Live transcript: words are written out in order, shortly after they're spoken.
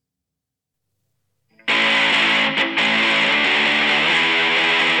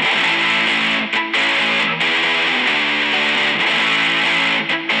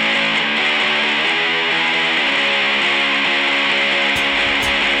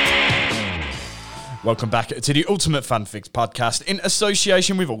Welcome back to the Ultimate Fan Fix podcast in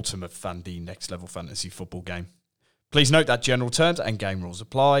association with UltimateFan, the next level fantasy football game. Please note that general terms and game rules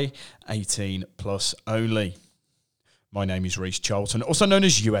apply, 18 plus only. My name is Reece Charlton, also known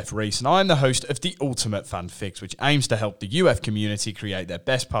as UF Reece, and I am the host of the Ultimate Fan Fix, which aims to help the UF community create their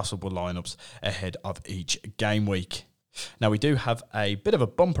best possible lineups ahead of each game week. Now, we do have a bit of a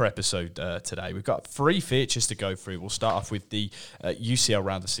bumper episode today. We've got 3 features to go through. We'll start off with the UCL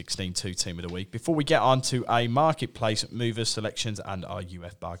Round of 16 Team of the Week before we get on to a marketplace movers selections and our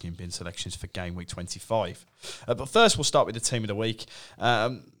UF bargain bin selections for game week 25. But first, we'll start with the Team of the Week.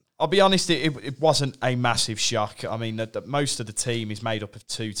 I'll be honest, it wasn't a massive shock. I mean, most of the team is made up of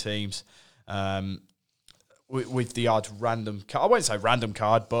 2 teams with the odd random card. I won't say random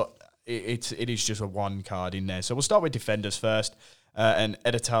card, but it is just a 1 card in there. So we'll start with defenders first. And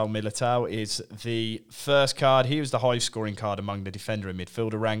Edital Militao is the first card. He was the highest scoring card among the defender and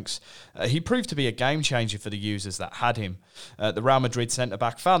midfielder ranks. He proved to be a game changer for the users that had him. The Real Madrid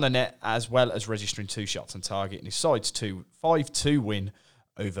centre-back found the net as well as registering 2 shots on target in his side's 5-2 win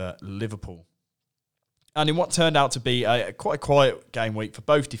over Liverpool. And in what turned out to be quite a quiet game week for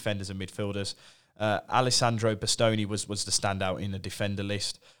both defenders and midfielders, Alessandro Bastoni was the standout in the defender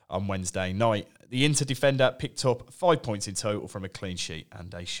list on Wednesday night. The Inter defender picked up 5 points in total from a clean sheet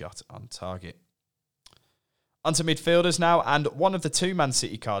and a shot on target. Onto midfielders now, and one of the 2 Man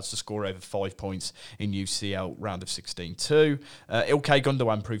City cards to score over 5 points in UCL round of 16-2. Ilkay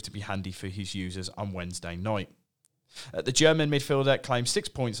Gundogan proved to be handy for his users on Wednesday night. The German midfielder claimed 6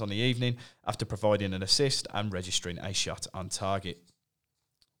 points on the evening after providing an assist and registering a shot on target.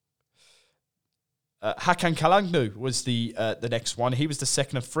 Hakan Çalhanoğlu was the next one. He was the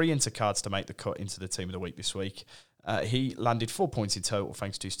second of 3 Inter cards to make the cut into the Team of the Week this week. He landed 4 points in total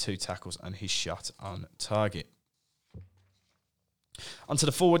thanks to his 2 tackles and his shot on target. Onto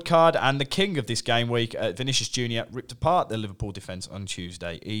the forward card, and the king of this game week, Vinicius Jr. ripped apart the Liverpool defence on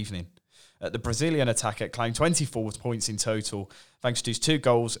Tuesday evening. The Brazilian attacker claimed 24 points in total thanks to his 2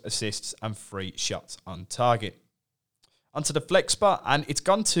 goals, assists and 3 shots on target. Onto the flex spot, and it's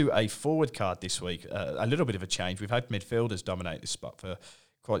gone to a forward card this week. A little bit of a change. We've had midfielders dominate this spot for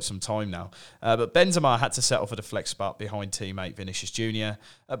quite some time now. But Benzema had to settle for the flex spot behind teammate Vinicius Jr.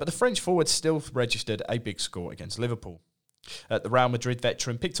 But the French forward still registered a big score against Liverpool. The Real Madrid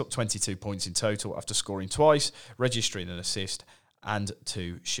veteran picked up 22 points in total after scoring twice, registering an assist and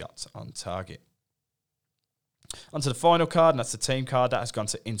 2 shots on target. Onto the final card, and that's the team card that has gone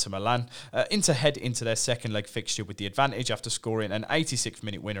to Inter Milan. Inter head into their second leg fixture with the advantage after scoring an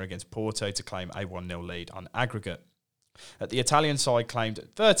 86th-minute winner against Porto to claim a 1-0 lead on aggregate. The Italian side claimed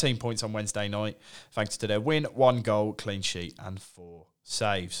 13 points on Wednesday night thanks to their win, 1 goal, clean sheet and 4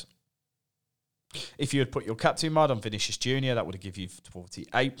 saves. If you had put your captain mod on Vinicius Jr., that would have given you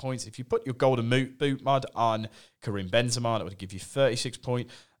 48 points. If you put your golden boot mod on Karim Benzema, that would give you 36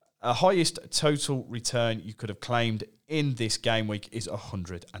 points. Highest total return you could have claimed in this game week is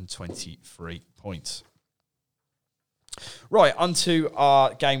 123 points. Right, on to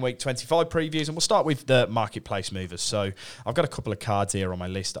our game week 25 previews, and we'll start with the marketplace movers. So I've got a couple of cards here on my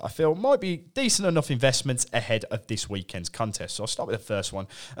list that I feel might be decent enough investments ahead of this weekend's contest. So I'll start with the first one,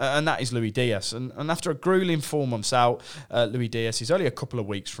 and that is Luis Diaz. And after a grueling 4 months out, Luis Diaz is only a couple of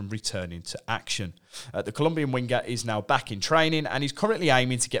weeks from returning to action. The Colombian winger is now back in training, and he's currently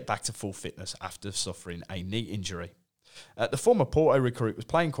aiming to get back to full fitness after suffering a knee injury. The former Porto recruit was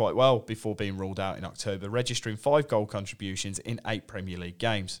playing quite well before being ruled out in October, registering 5 goal contributions in 8 Premier League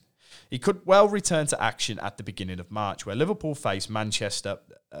games. He could well return to action at the beginning of March, where Liverpool face Manchester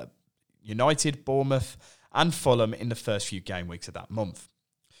United, Bournemouth and Fulham in the first few game weeks of that month.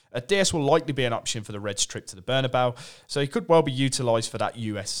 Diaz will likely be an option for the Reds' trip to the Bernabeu, so he could well be utilised for that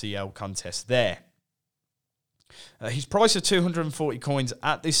UCL contest there. His price of 240 coins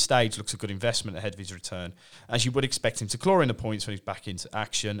at this stage looks a good investment ahead of his return, as you would expect him to claw in the points when he's back into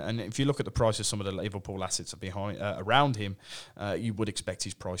action. And if you look at the price of some of the Liverpool assets around him, you would expect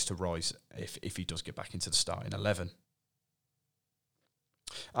his price to rise if he does get back into the starting 11.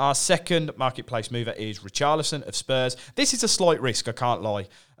 Our second marketplace mover is Richarlison of Spurs. This is a slight risk, I can't lie.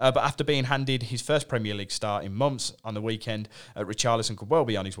 But after being handed his first Premier League start in months on the weekend, Richarlison could well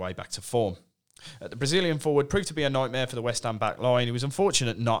be on his way back to form. The Brazilian forward proved to be a nightmare for the West Ham back line. He was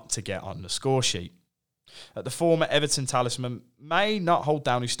unfortunate not to get on the score sheet. The former Everton talisman may not hold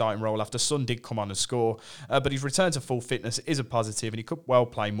down his starting role after Son did come on and score, but his return to full fitness is a positive and he could well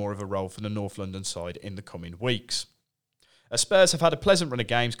play more of a role for the North London side in the coming weeks. Spurs have had a pleasant run of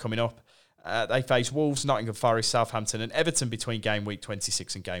games coming up. They face Wolves, Nottingham Forest, Southampton and Everton between game week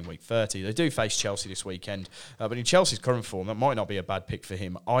 26 and game week 30. They do face Chelsea this weekend, but in Chelsea's current form, that might not be a bad pick for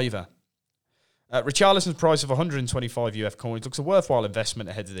him either. Richarlison's price of 125 UF coins looks a worthwhile investment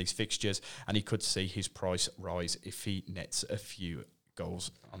ahead of these fixtures, and he could see his price rise if he nets a few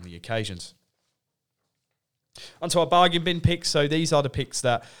goals on the occasions. Onto our bargain bin picks. So these are the picks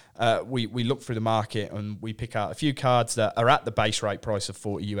that we look through the market and we pick out a few cards that are at the base rate price of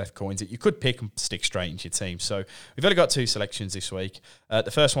 40 UF coins that you could pick and stick straight into your team. So we've only got 2 selections this week.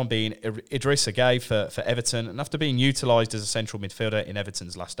 The first one being Idrissa Gueye for Everton. And after being utilised as a central midfielder in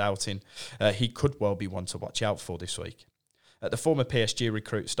Everton's last outing, he could well be one to watch out for this week. The former PSG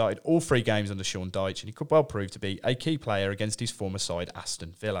recruit started all 3 games under Sean Dyche, and he could well prove to be a key player against his former side,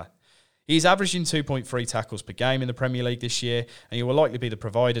 Aston Villa. He's averaging 2.3 tackles per game in the Premier League this year, and he will likely be the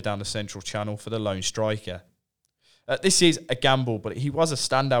provider down the central channel for the lone striker. This is a gamble, but he was a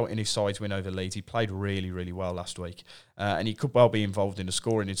standout in his side's win over Leeds. He played really, really well last week, and he could well be involved in the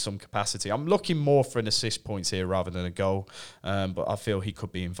scoring in some capacity. I'm looking more for an assist points here rather than a goal, but I feel he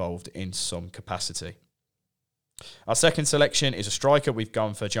could be involved in some capacity. Our second selection is a striker. We've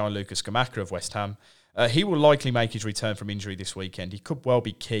gone for Gianluca Scamacca of West Ham. He will likely make his return from injury this weekend. He could well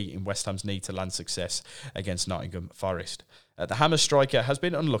be key in West Ham's need to land success against Nottingham Forest. The Hammers striker has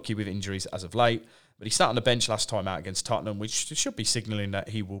been unlucky with injuries as of late, but he sat on the bench last time out against Tottenham, which should be signalling that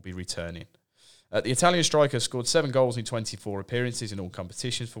he will be returning. The Italian striker scored 7 goals in 24 appearances in all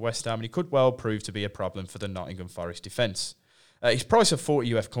competitions for West Ham, and he could well prove to be a problem for the Nottingham Forest defence. His price of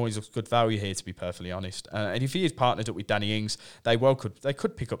 40 UF coins looks good value here, to be perfectly honest. And if he is partnered up with Danny Ings, they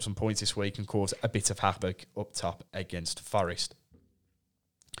could pick up some points this week and cause a bit of havoc up top against Forest.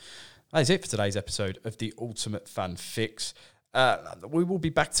 That is it for today's episode of the Ultimate Fan Fix. We will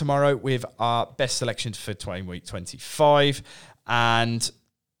be back tomorrow with our best selections for week 25. And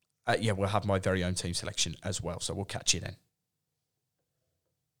we'll have my very own team selection as well. So we'll catch you then.